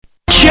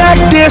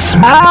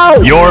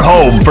Your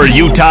home for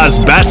Utah's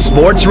best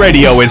sports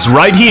radio is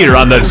right here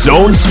on the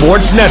Zone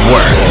Sports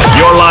Network.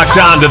 You're locked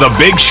on to the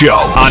Big Show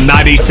on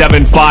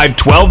 97.5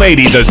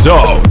 1280 The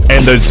Zone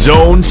and the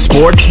Zone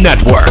Sports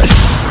Network.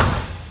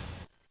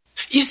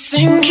 You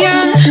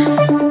sinking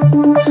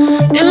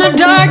in the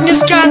darkness,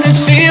 got that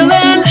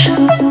feeling.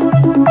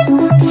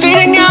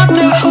 Fading out,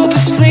 the hope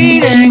is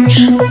fleeting.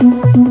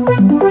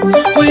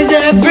 With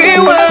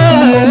every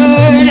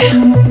word,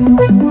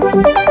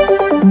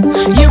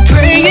 you're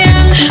praying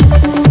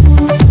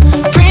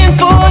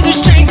for the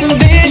strength and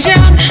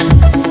vision.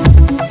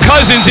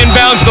 Cousins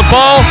inbounds the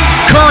ball.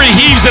 Curry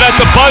heaves it at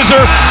the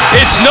buzzer.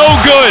 It's no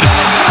good.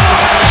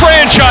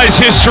 Franchise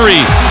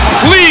history.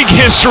 League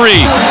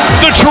history.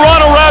 The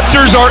Toronto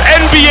Raptors are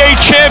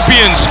NBA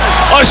champions.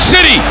 A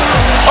city,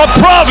 a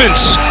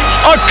province,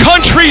 a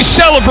country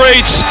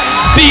celebrates.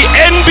 The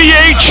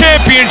NBA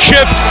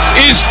championship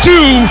is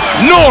due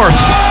north.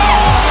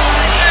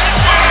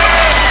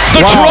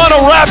 The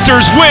Toronto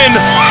Raptors win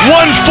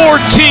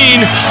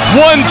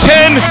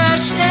 114-110.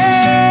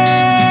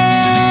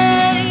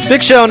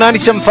 Big Show,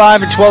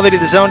 97.5 and 1280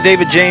 The Zone.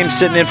 David James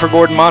sitting in for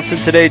Gordon Monson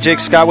today. Jake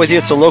Scott with you.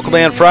 It's a Local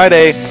Band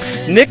Friday.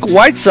 Nick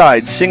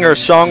Whiteside,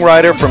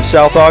 singer-songwriter from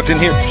South Ogden.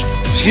 Here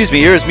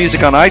his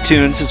music on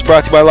iTunes. It's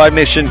brought to you by Live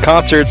Nation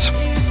Concerts.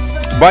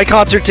 Buy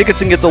concert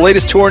tickets and get the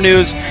latest tour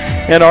news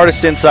and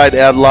artist insight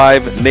at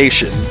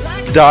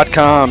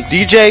livenation.com.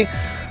 DJ,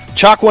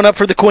 chalk one up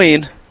for the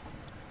Queen.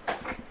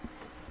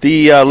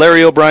 The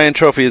Larry O'Brien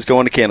Trophy is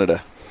going to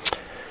Canada.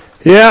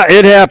 Yeah,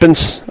 it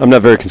happens. I'm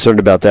not very concerned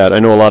about that. I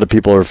know a lot of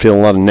people are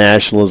feeling a lot of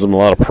nationalism, a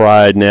lot of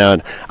pride now.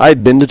 And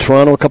I've been to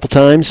Toronto a couple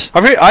times.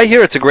 I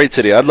hear it's a great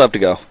city. I'd love to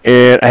go.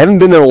 And I haven't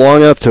been there long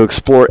enough to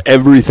explore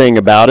everything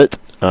about it.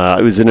 I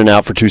was in and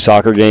out for 2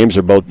 soccer games.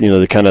 They're both,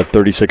 the kind of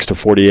 36 to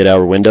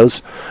 48-hour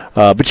windows.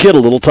 But you get a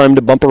little time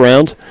to bump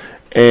around.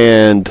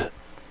 And,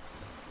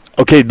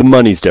 okay, the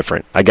money's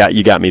different.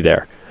 You got me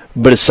there.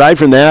 But aside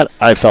from that,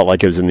 I felt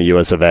like it was in the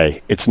US of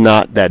A. It's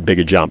not that big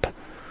a jump.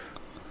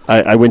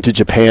 I went to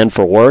Japan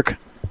for work.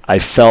 I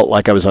felt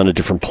like I was on a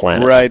different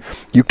planet. Right.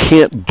 You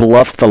can't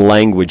bluff the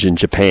language in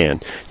Japan.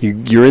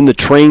 You're in the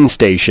train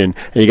station,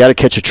 and you got to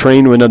catch a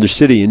train to another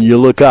city, and you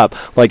look up.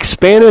 Like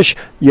Spanish,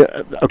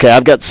 okay,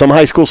 I've got some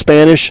high school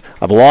Spanish.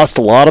 I've lost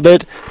a lot of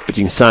it, but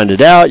you can sound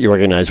it out. You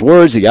recognize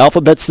words. The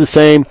alphabet's the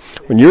same.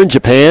 When you're in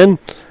Japan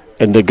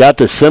and they've got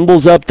the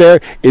symbols up there,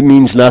 it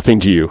means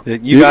nothing to you.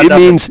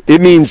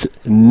 It means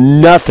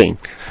nothing.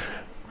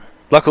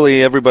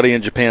 Luckily, everybody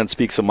in Japan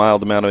speaks a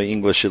mild amount of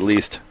English at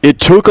least. It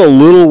took a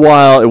little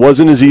while. It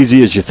wasn't as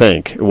easy as you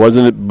think.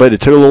 But it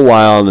took a little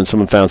while, and then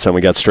someone found something.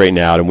 We got straightened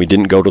out, and we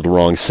didn't go to the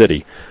wrong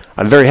city.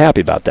 I'm very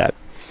happy about that.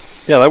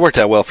 Yeah, that worked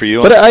out well for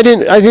you. But I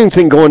didn't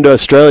think going to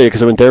Australia,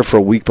 because I went there for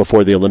a week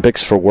before the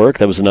Olympics for work.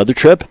 That was another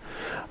trip.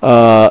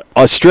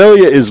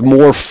 Australia is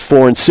more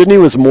foreign. Sydney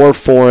was more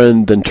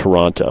foreign than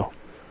Toronto.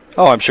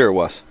 Oh, I'm sure it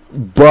was.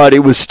 But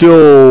it was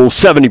still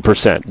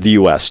 70% the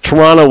U.S.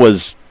 Toronto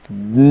was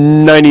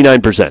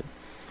 99%.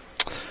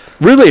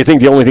 Really, I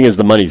think the only thing is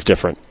the money's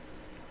different.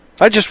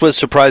 I just was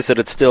surprised that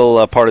it's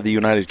still part of the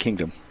United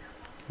Kingdom.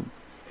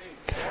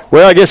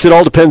 Well, I guess it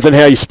all depends on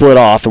how you split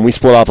off, and we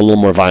split off a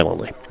little more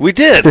violently. We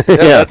did.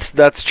 Yeah.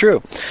 That's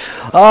true.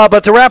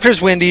 But the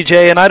Raptors win,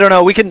 DJ, and I don't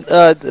know. We can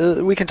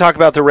talk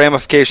about the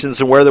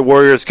ramifications and where the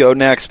Warriors go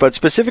next. But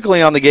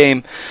specifically on the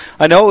game,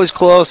 I know it was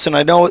close, and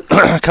I know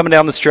coming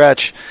down the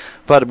stretch.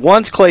 But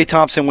once Klay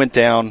Thompson went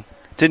down,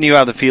 didn't you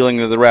have the feeling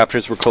that the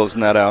Raptors were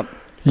closing that out?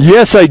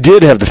 Yes, I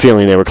did have the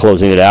feeling they were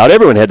closing it out.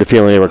 Everyone had the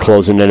feeling they were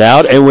closing it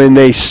out. And when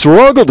they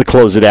struggled to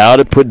close it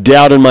out, it put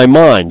doubt in my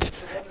mind.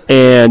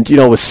 And,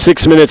 with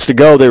 6 minutes to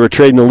go, they were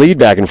trading the lead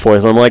back and forth.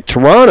 And I'm like,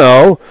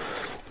 Toronto,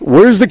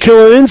 where's the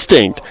killer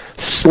instinct?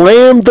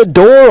 Slammed the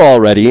door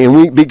already.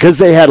 And because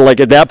they had,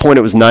 at that point,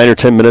 it was 9 or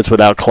 10 minutes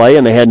without Klay,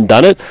 and they hadn't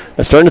done it, I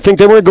was starting to think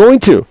they weren't going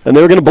to, and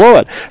they were going to blow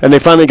it. And they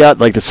finally got,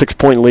 the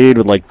 6-point lead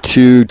with,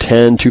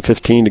 2:10,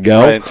 2:15 to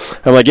go. Right.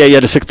 I'm like, yeah, you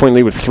had a 6-point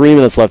lead with 3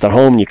 minutes left at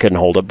home, and you couldn't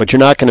hold it, but you're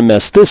not going to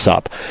mess this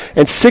up.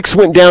 And 6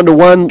 went down to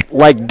 1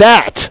 like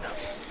that.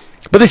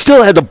 But they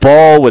still had the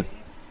ball with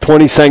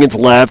 20 seconds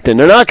left, and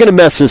they're not going to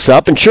mess this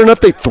up. And sure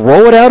enough, they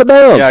throw it out of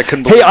bounds. Yeah, I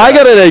couldn't believe I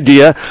got an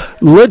idea.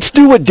 Let's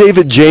do what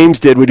David James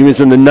did when he was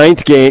in the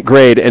 9th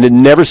grade and had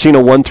never seen a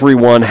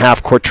 1-3-1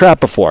 half-court trap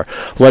before.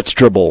 Let's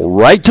dribble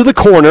right to the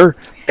corner.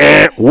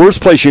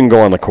 Worst place you can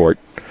go on the court.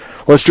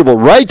 Let's dribble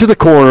right to the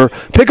corner,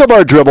 pick up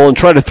our dribble, and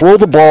try to throw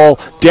the ball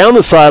down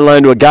the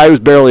sideline to a guy who's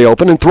barely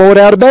open and throw it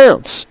out of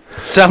bounds.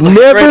 Sounds like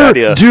a great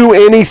idea. Never do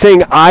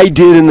anything I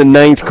did in the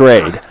 9th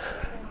grade.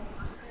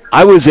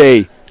 I was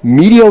a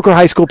mediocre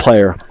high school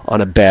player on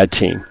a bad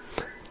team.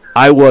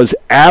 I was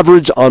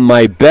average on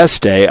my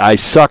best day. I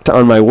sucked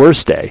on my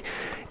worst day.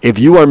 If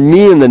you are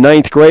me in the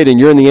 9th grade and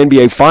you're in the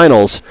NBA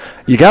Finals,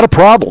 you got a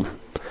problem.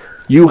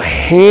 You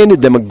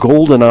handed them a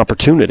golden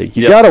opportunity.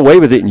 You got away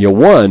with it and you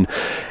won.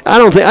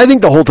 I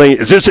think the whole thing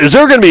is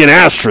there going to be an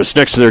asterisk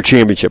next to their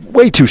championship?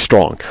 Way too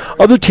strong.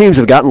 Other teams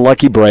have gotten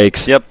lucky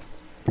breaks. Yep.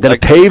 that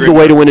have paved the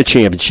way to win a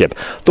championship.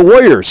 The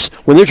Warriors,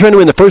 when they're trying to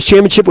win the first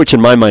championship, which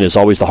in my mind is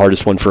always the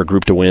hardest one for a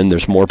group to win,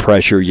 there's more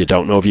pressure. You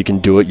don't know if you can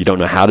do it. You don't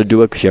know how to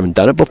do it because you haven't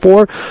done it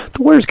before.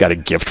 The Warriors got a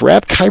gift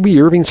wrap. Kyrie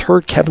Irving's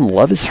hurt. Kevin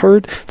Love is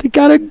hurt. They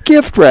got a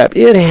gift wrap.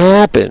 It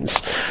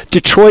happens.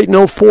 Detroit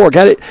in 04,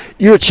 got it.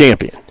 You're a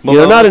champion.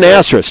 Not an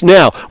asterisk.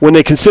 Now, when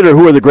they consider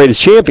who are the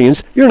greatest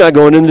champions, you're not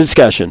going into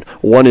discussion.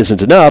 One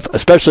isn't enough,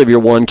 especially if your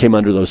one came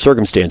under those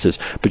circumstances.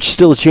 But you're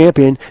still a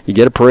champion. You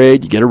get a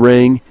parade. You get a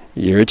ring.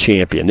 You're a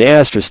champion. The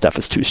asterisk stuff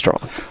is too strong.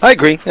 I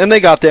agree. And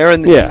they got there,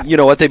 and you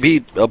know what? They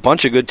beat a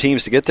bunch of good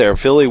teams to get there.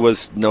 Philly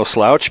was no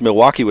slouch.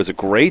 Milwaukee was a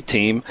great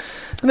team.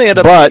 And they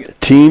ended up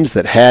teams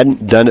that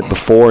hadn't done it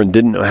before and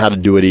didn't know how to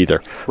do it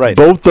either. Right.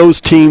 Both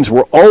those teams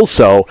were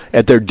also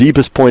at their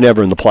deepest point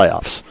ever in the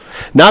playoffs.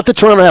 Not that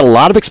Toronto had a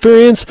lot of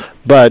experience,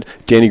 but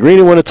Danny Green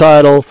had won a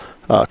title.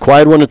 Kawhi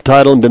had won a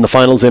title and been the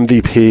Finals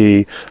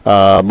MVP.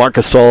 Marc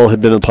Gasol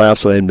had been in the playoffs,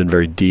 so they hadn't been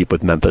very deep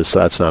with Memphis. So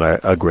that's not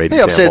a great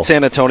example. He upset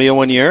San Antonio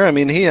one year. I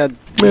mean, he had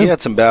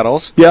some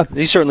battles. Yeah,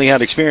 he certainly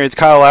had experience.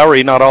 Kyle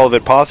Lowry, not all of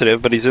it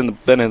positive, but he's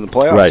been in the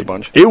playoffs a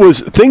bunch.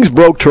 Things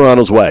broke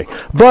Toronto's way,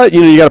 but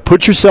you got to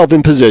put yourself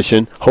in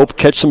position, hope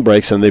catch some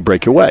breaks, and they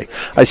break your way.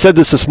 I said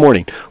this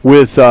morning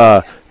with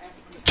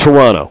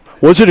Toronto.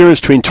 What's the difference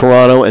between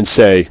Toronto and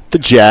say the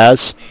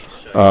Jazz,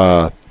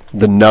 the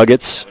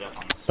Nuggets?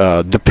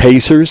 The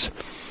Pacers?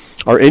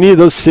 Are any of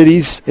those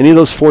cities, any of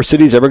those four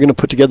cities, ever going to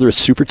put together a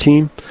super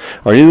team?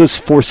 Are any of those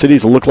four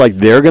cities look like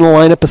they're going to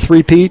line up a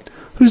three-peat?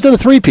 Who's done a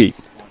three-peat?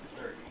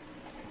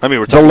 I mean,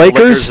 we're talking the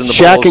Lakers and the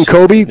Shaq Bulls. And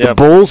Kobe, the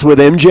Bulls with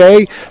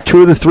MJ,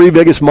 two of the three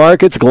biggest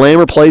markets,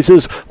 glamour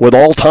places with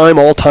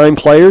all-time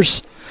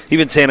players.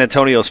 Even San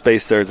Antonio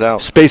spaced theirs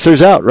out. Spaced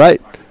theirs out,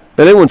 right.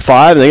 And they won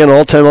 5, and they got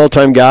an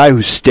all-time guy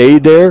who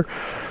stayed there.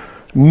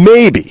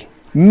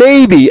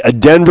 Maybe a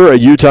Denver, a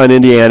Utah, and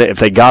Indiana, if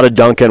they got a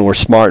Duncan and were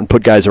smart and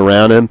put guys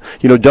around him.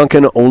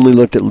 Duncan only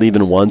looked at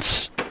leaving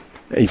once.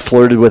 He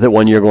flirted with it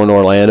one year going to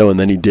Orlando, and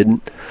then he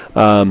didn't.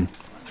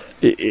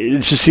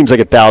 It just seems like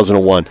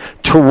 1,001.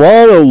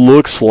 Toronto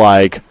looks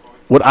like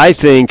what I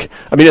think.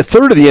 I mean, a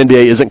third of the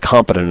NBA isn't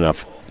competent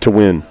enough to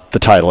win the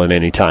title at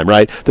any time,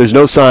 right? There's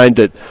no sign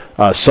that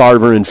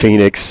Sarver in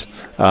Phoenix,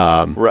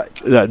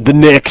 the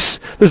Knicks,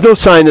 there's no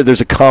sign that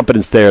there's a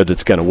competence there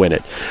that's going to win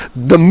it.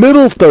 The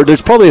middle third,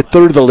 there's probably a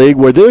third of the league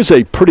where there's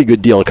a pretty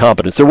good deal of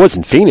competence. There was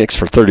in Phoenix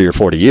for 30 or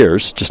 40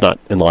 years, just not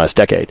in the last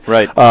decade.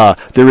 Right.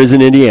 There is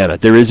in Indiana.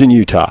 There is in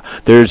Utah.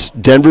 There's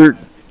Denver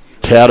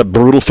had a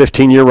brutal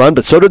 15-year run,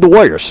 but so did the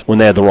Warriors when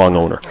they had the wrong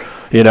owner.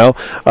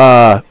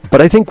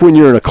 But I think when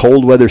you're in a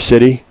cold weather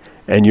city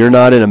and you're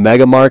not in a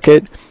mega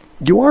market,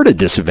 you are at a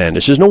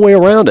disadvantage. There's no way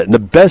around it. And the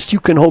best you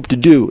can hope to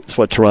do is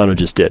what Toronto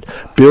just did.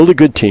 Build a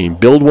good team,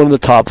 build one of the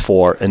top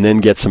 4, and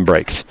then get some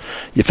breaks.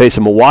 You face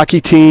a Milwaukee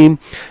team.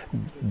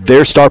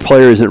 Their star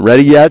player isn't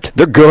ready yet.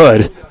 They're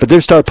good, but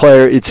their star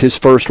player, it's his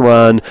first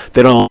run.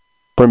 They don't have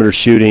perimeter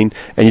shooting,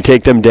 and you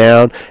take them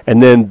down,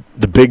 and then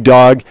the big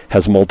dog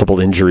has multiple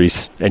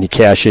injuries, and you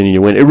cash in and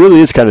you win. It really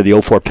is kind of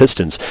the 04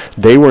 Pistons.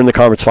 They were in the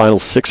conference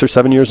finals 6 or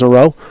 7 years in a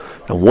row,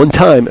 and one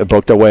time it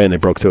broke their way, and they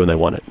broke through, and they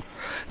won it.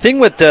 Thing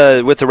with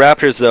the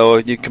Raptors, though,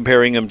 you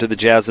comparing them to the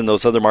Jazz and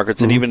those other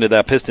markets, and even to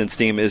that Pistons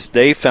team, is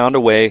they found a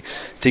way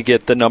to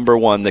get the number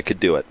one that could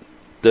do it.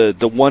 The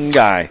one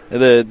guy,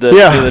 the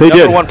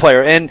number one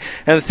player. And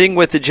the thing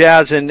with the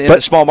Jazz and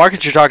the small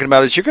markets you're talking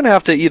about is you're going to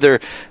have to either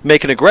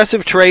make an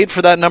aggressive trade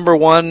for that number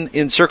one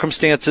in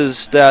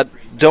circumstances that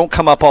don't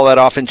come up all that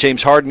often.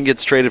 James Harden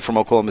gets traded from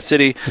Oklahoma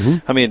City.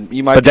 I mean,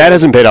 you might. But that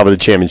hasn't paid off with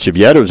the championship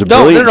yet. It was a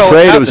brilliant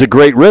trade. It was a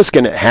great risk,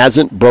 and it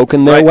hasn't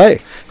broken their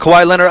way.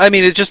 Kawhi Leonard. I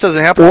mean, it just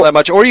doesn't happen all that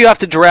much. Or you have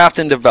to draft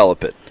and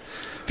develop it.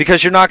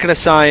 Because you're not going to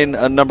sign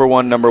a number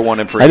one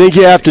in free. I think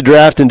you have to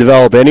draft and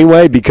develop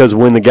anyway, because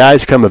when the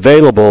guys come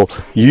available,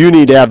 you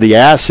need to have the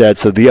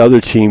assets that the other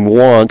team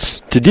wants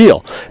to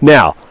deal.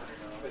 Now,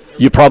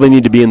 you probably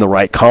need to be in the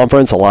right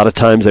conference. A lot of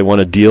times they want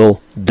to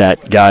deal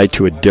that guy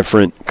to a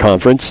different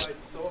conference.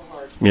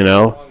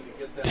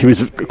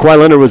 Kawhi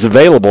Leonard was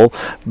available,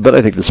 but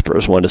I think the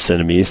Spurs wanted to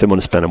send him east. They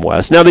want to spend him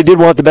west. Now, they did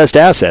want the best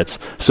assets,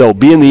 so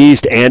be in the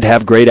east and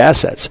have great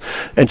assets.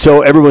 And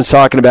so everyone's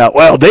talking about,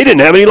 well, they didn't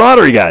have any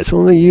lottery guys.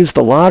 Well, they used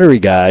the lottery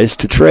guys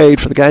to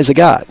trade for the guys they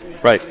got.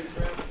 Right.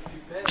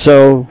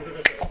 So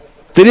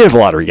they did have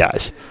lottery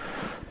guys,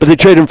 but they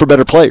traded them for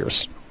better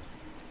players.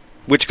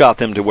 Which got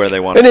them to where they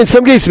wanted. And in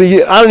some cases,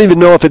 I don't even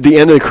know if at the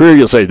end of the career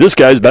you'll say, this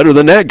guy's better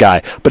than that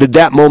guy. But at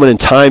that moment in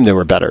time, they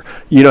were better.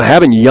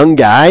 Having young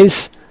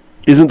guys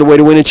isn't the way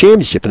to win a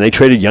championship, and they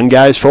traded young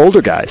guys for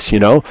older guys.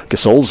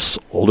 Gasol's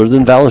older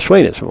than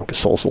Valanciunas. Well,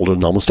 Gasol's older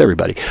than almost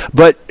everybody.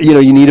 But,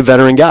 you need a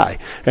veteran guy,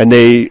 and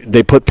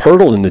they put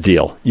Pirtle in the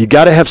deal. You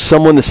got to have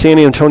someone that San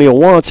Antonio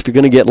wants if you're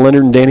going to get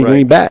Leonard and Danny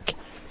Green back.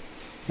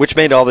 Which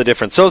made all the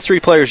difference. Those three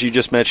players you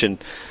just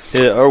mentioned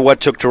are what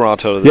took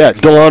Toronto to the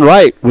next DeLon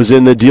Wright was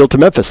in the deal to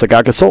Memphis that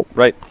got Gasol.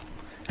 Right.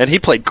 And he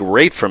played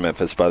great for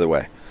Memphis, by the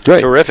way. Right.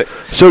 Terrific.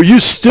 So you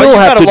still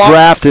have to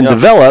draft and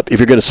develop if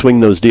you're going to swing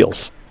those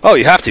deals. Oh,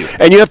 you have to.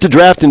 And you have to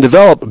draft and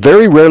develop.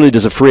 Very rarely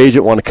does a free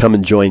agent want to come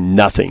and join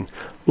nothing.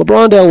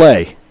 LeBron to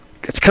L.A.,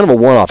 it's kind of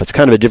a one-off. It's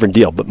kind of a different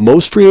deal. But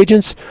most free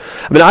agents,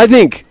 I mean, I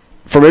think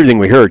from everything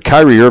we heard,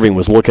 Kyrie Irving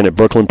was looking at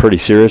Brooklyn pretty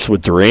serious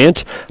with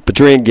Durant, but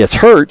Durant gets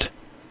hurt.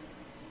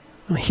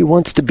 He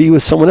wants to be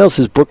with someone else.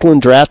 Is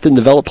Brooklyn draft and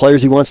develop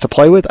players he wants to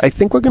play with? I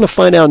think we're going to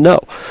find out no.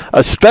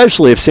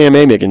 Especially if Sam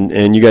Amick,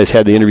 and you guys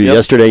had the interview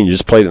yesterday and you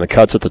just played it in the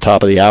cuts at the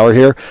top of the hour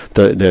here,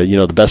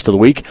 the best of the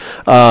week.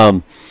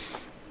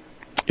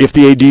 If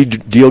the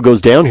AD deal goes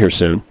down here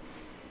soon,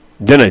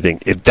 then I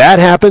think if that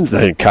happens,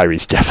 then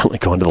Kyrie's definitely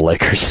going to the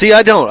Lakers. See,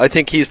 I don't. I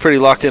think he's pretty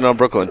locked in on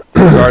Brooklyn,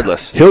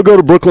 regardless. He'll go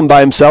to Brooklyn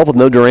by himself with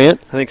no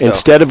Durant. I think so.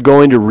 Instead of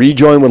going to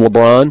rejoin with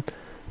LeBron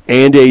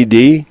and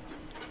AD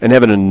and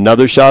having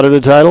another shot at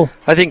a title.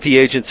 I think the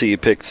agency he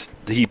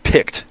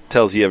picked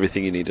tells you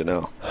everything you need to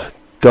know.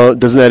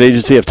 Doesn't that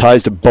agency have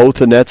ties to both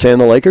the Nets and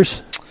the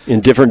Lakers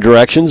in different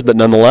directions, but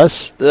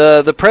nonetheless?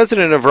 The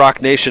president of Rock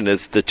Nation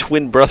is the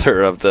twin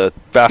brother of the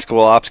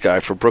basketball ops guy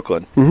for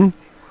Brooklyn. Mm-hmm.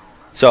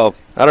 So,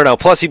 I don't know.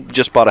 Plus, he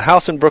just bought a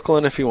house in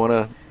Brooklyn, if you want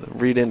to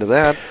read into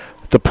that.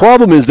 The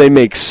problem is they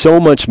make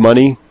so much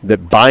money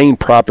that buying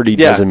property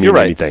doesn't mean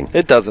anything.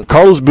 It doesn't.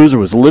 Carlos Boozer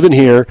was living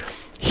here.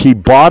 He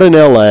bought in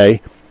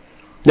L.A.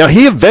 Now,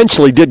 he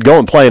eventually did go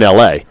and play in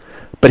L.A.,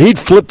 but he'd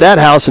flipped that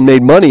house and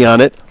made money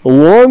on it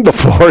long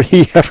before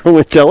he ever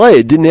went to L.A.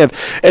 It didn't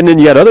have, and then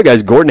you had other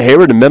guys, Gordon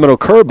Hayward and Mehmet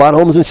Okur, bought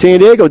homes in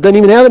San Diego. It doesn't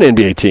even have an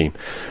NBA team.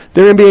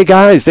 They're NBA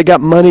guys. They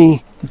got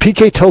money.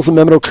 PK tells the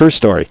Mehmet Okur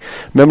story.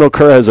 Mehmet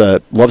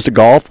Okur loves to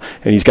golf,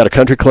 and he's got a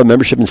country club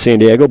membership in San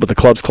Diego, but the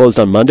club's closed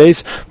on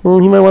Mondays. Well,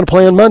 he might want to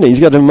play on Monday.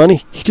 He's got the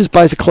money. He just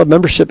buys a club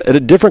membership at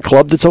a different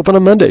club that's open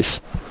on Mondays.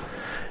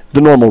 The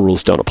normal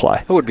rules don't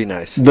apply. That would be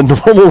nice. The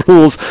normal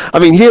rules. I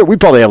mean, here we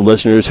probably have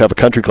listeners who have a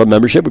country club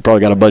membership. We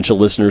probably got a bunch of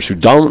listeners who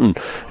don't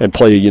and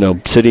play,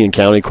 city and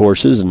county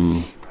courses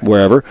and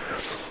wherever.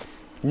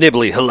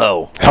 Nibley,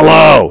 hello.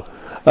 Hello.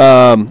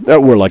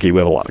 We're lucky we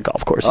have a lot of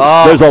golf courses.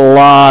 There's a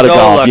lot of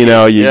golf. Lucky.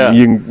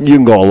 You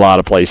can go a lot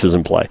of places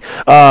and play.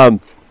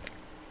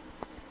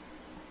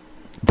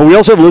 But we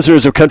also have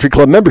listeners of country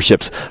club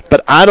memberships.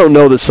 But I don't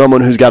know that someone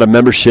who's got a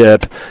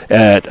membership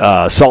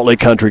at Salt Lake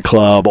Country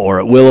Club or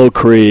at Willow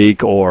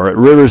Creek or at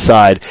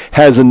Riverside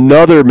has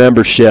another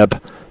membership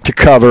to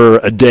cover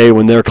a day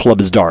when their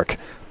club is dark.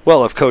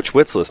 Well, if Coach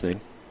Witt's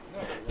listening.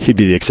 He'd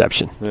be the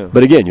exception. Yeah.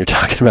 But again, you're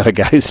talking about a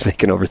guy who's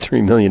making over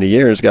 $3 million a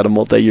year, has got a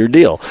multi-year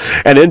deal.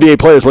 And NBA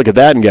players look at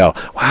that and go,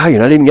 wow, you're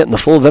not even getting the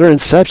full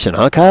veteranception,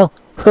 huh, Kyle?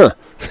 Huh.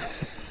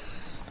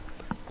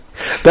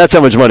 That's how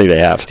much money they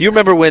have. Do you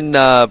remember when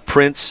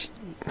Prince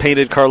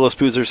painted Carlos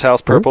Boozer's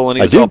house purple and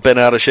he was all bent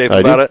out of shape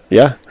about it?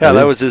 Yeah. Yeah,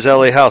 that was his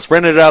L.A. house.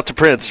 Rented it out to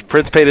Prince.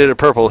 Prince painted it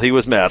purple. He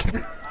was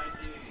mad.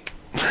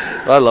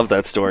 I love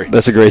that story.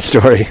 That's a great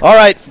story. All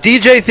right,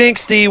 DJ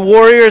thinks the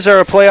Warriors are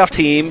a playoff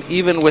team,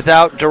 even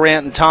without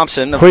Durant and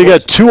Thompson. Well, you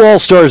got two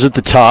All-Stars at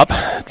the top.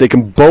 They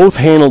can both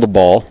handle the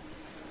ball.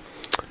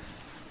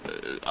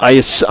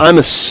 I'm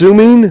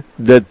assuming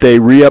that they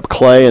re-up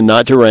Clay and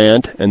not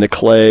Durant, and that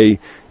Clay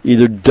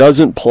either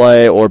doesn't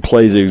play or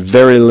plays a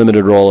very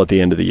limited role at the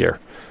end of the year.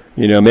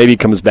 Maybe he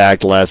comes back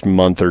the last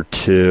month or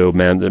two,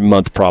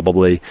 month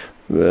probably,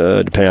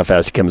 depending how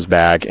fast he comes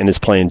back, and is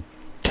playing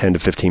 10 to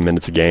 15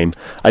 minutes a game.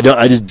 I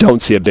just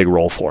don't see a big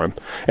role for him.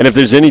 And if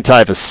there's any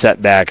type of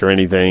setback or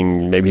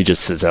anything, maybe he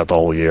just sits out the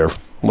whole year.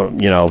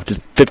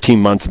 Just 15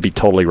 months would be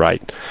totally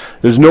right.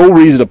 There's no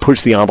reason to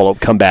push the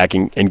envelope, come back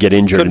and get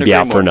injured and be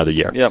out for another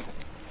year. Yep.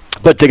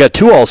 But they got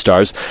two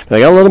All-Stars.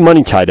 They got a lot of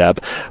money tied up.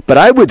 But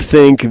I would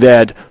think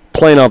that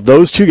playing off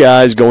those two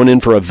guys, going in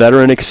for a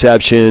veteran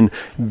exception,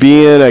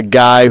 being a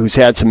guy who's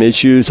had some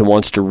issues and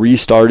wants to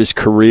restart his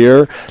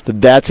career,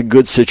 that's a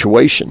good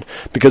situation.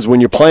 Because when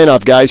you're playing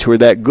off guys who are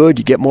that good,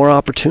 you get more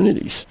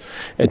opportunities.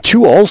 And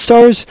two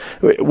All-Stars,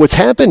 what's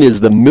happened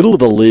is the middle of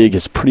the league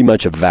has pretty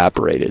much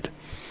evaporated.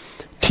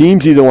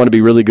 Teams either want to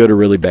be really good or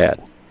really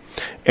bad.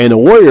 And the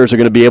Warriors are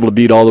going to be able to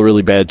beat all the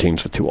really bad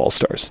teams with two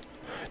All-Stars.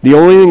 The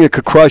only thing that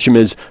could crush them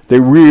is they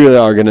really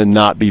are going to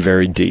not be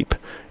very deep.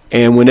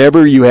 And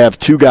whenever you have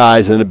two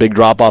guys and a big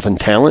drop-off in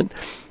talent,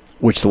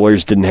 which the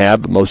Warriors didn't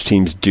have, but most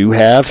teams do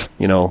have,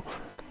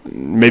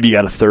 maybe you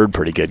got a third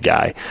pretty good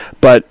guy.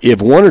 But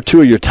if one or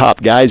two of your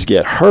top guys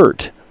get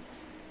hurt,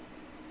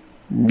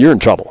 you're in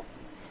trouble.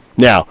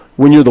 Now,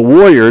 when you're the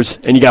Warriors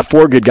and you got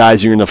four good guys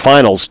and you're in the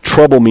finals,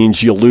 trouble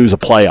means you'll lose a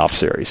playoff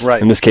series.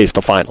 Right. In this case,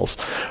 the finals.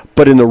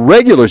 But in the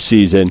regular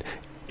season,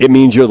 it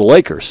means you're the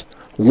Lakers.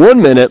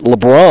 1 minute,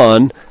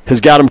 LeBron has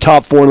got him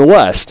top four in the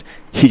West.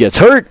 He gets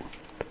hurt,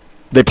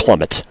 they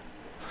plummet.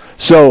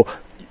 So,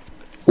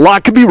 a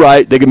lot could be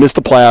right. They could miss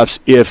the playoffs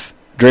if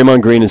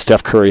Draymond Green and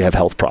Steph Curry have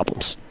health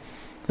problems.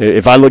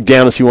 If I look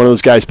down and see one of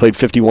those guys played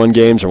 51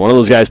 games or one of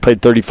those guys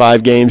played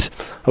 35 games,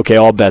 okay,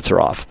 all bets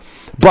are off.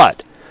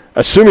 But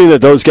assuming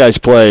that those guys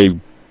play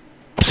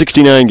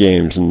 69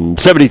 games and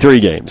 73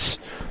 games,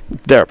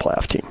 they're a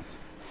playoff team.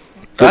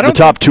 The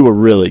top two are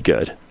really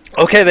good.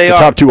 Okay, they are.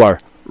 The top two are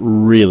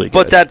really good.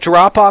 But that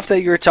drop-off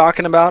that you're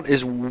talking about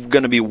is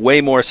going to be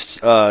way more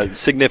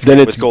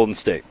significant with Golden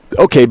State.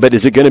 Okay, but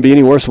is it going to be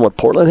any worse than what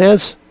Portland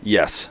has?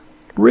 Yes.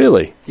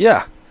 Really?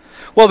 Yeah.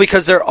 Well,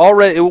 because they're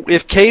already,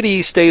 if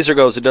KD stays or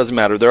goes, it doesn't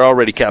matter. They're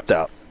already capped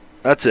out.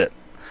 That's it.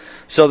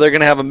 So they're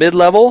going to have a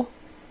mid-level.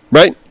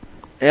 Right.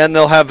 And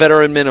they'll have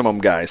veteran minimum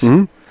guys.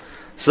 Mm-hmm.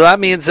 So that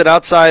means that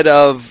outside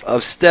of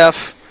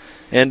Steph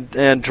and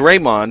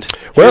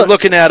Draymond, we're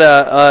looking at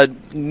a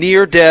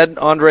near-dead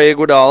Andre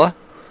Iguodala,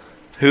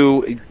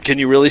 who, can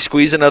you really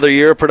squeeze another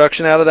year of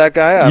production out of that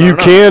guy? You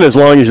can, as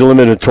long as you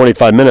limit it to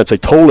 25 minutes. I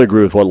totally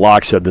agree with what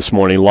Locke said this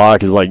morning.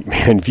 Locke is like,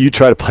 man, if you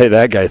try to play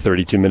that guy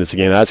 32 minutes a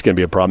game, that's going to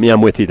be a problem. Yeah,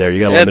 I'm with you there. You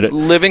got to limit it.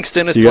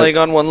 Livingston is playing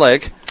on one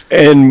leg.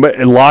 And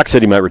Locke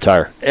said he might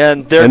retire.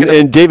 And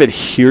David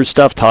hears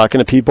stuff talking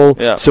to people.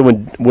 Yeah. So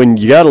when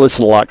you got to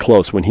listen a lot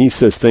close, when he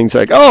says things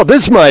like, oh,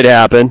 this might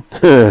happen,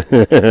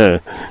 yeah,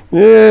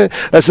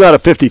 that's not a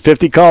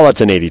 50-50 call.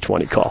 That's an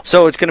 80-20 call.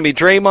 So it's going to be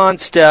Draymond,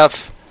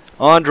 Steph,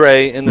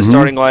 Andre in the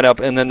starting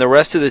lineup, and then the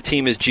rest of the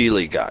team is G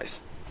League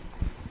guys.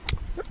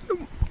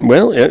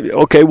 Well,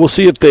 okay, we'll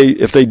see if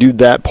they do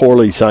that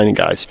poorly signing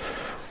guys.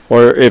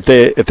 Or if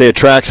they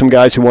attract some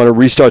guys who want to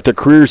restart their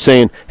career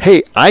saying,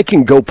 hey, I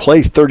can go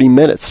play 30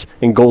 minutes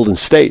in Golden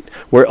State,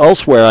 where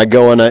elsewhere I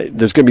go and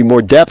there's going to be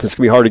more depth. It's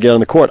going to be hard to get on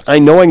the court. I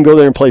know I can go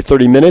there and play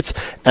 30 minutes,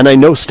 and I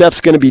know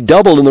Steph's going to be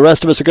doubled and the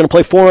rest of us are going to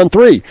play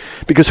 4-on-3.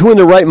 Because who in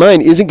their right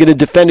mind isn't going to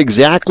defend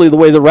exactly the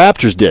way the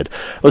Raptors did?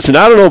 Listen,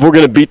 I don't know if we're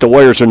going to beat the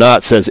Warriors or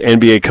not, says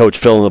NBA coach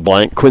fill in the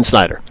blank, Quinn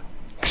Snyder,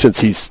 since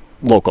he's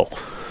local.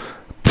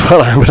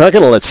 But we're not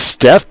going to let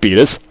Steph beat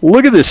us.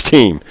 Look at this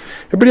team.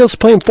 Everybody else is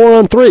playing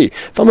 4-on-3.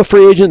 If I'm a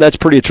free agent, that's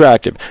pretty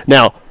attractive.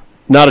 Now,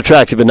 not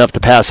attractive enough to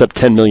pass up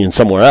 $10 million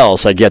somewhere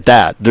else. I get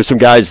that. There's some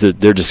guys that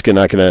they're just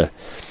not going to.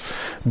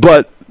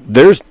 But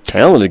there's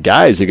talented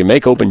guys who can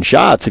make open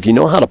shots if you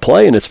know how to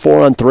play, and it's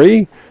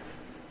 4-on-3.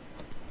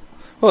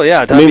 Well,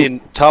 yeah. I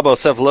mean Thabo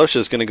Sefolosha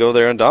is going to go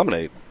there and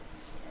dominate.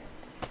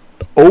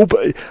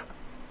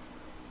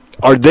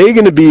 Are they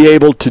going to be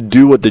able to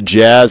do what the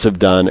Jazz have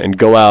done and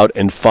go out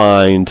and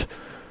find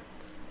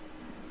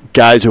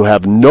guys who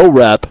have no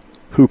rep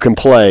who can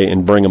play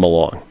and bring them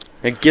along?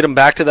 And get them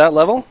back to that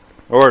level?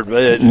 Or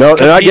no,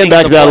 they're not getting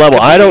back to that level.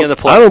 I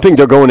don't think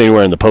they're going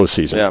anywhere in the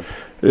postseason. Yeah.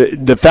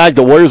 The fact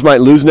the Warriors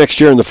might lose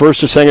next year in the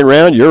first or second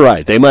round, you're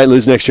right. They might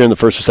lose next year in the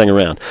first or second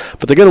round.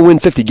 But they're going to win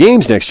 50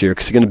 games next year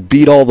because they're going to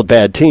beat all the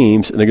bad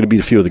teams, and they're going to beat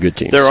a few of the good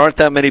teams. There aren't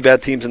that many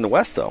bad teams in the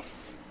West, though.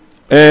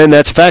 And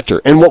that's a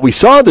factor. And what we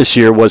saw this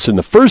year was in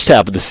the first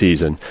half of the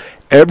season,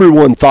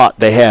 everyone thought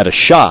they had a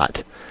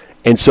shot.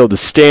 And so the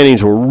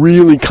standings were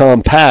really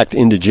compact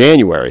into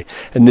January.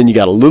 And then you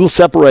got a little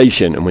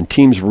separation. And when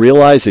teams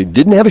realized they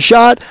didn't have a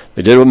shot,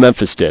 they did what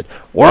Memphis did.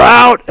 We're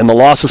out! And the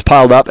losses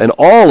piled up. And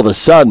all of a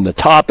sudden, the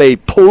top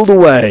 8 pulled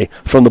away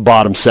from the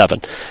bottom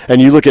 7. And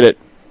you look at it,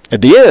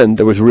 at the end,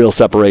 there was real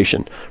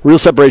separation. Real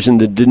separation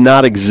that did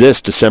not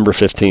exist December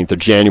 15th or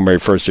January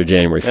 1st or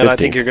January 15th. And I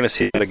think you're going to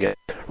see that again.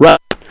 Right.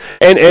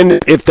 And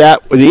if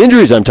the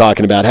injuries I'm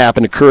talking about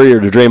happen to Curry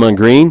or to Draymond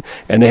Green,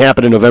 and they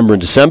happen in November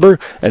and December,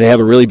 and they have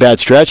a really bad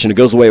stretch, and it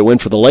goes the way it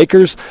went for the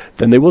Lakers,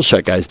 then they will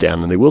shut guys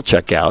down, and they will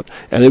check out,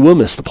 and they will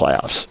miss the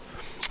playoffs.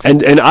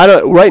 And I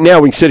don't. Right now,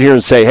 we can sit here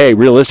and say, hey,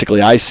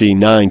 realistically, I see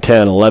 9,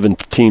 10, 11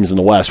 teams in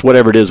the West,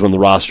 whatever it is when the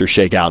rosters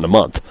shake out in a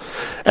month.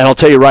 And I'll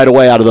tell you right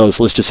away out of those,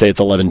 let's just say it's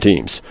 11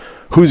 teams.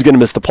 Who's going to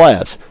miss the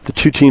playoffs? The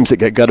 2 teams that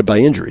get gutted by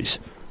injuries.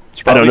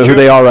 I don't know who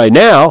they are right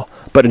now,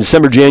 but in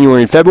December,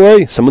 January, and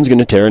February, someone's going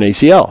to tear an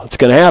ACL. It's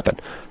going to happen.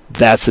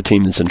 That's the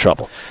team that's in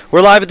trouble.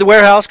 We're live at the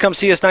warehouse. Come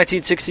see us,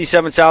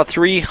 1967 South,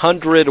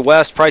 300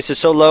 West. Price is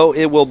so low,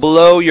 it will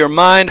blow your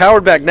mind.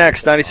 Howard back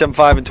next,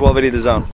 97.5 and 1280 The Zone.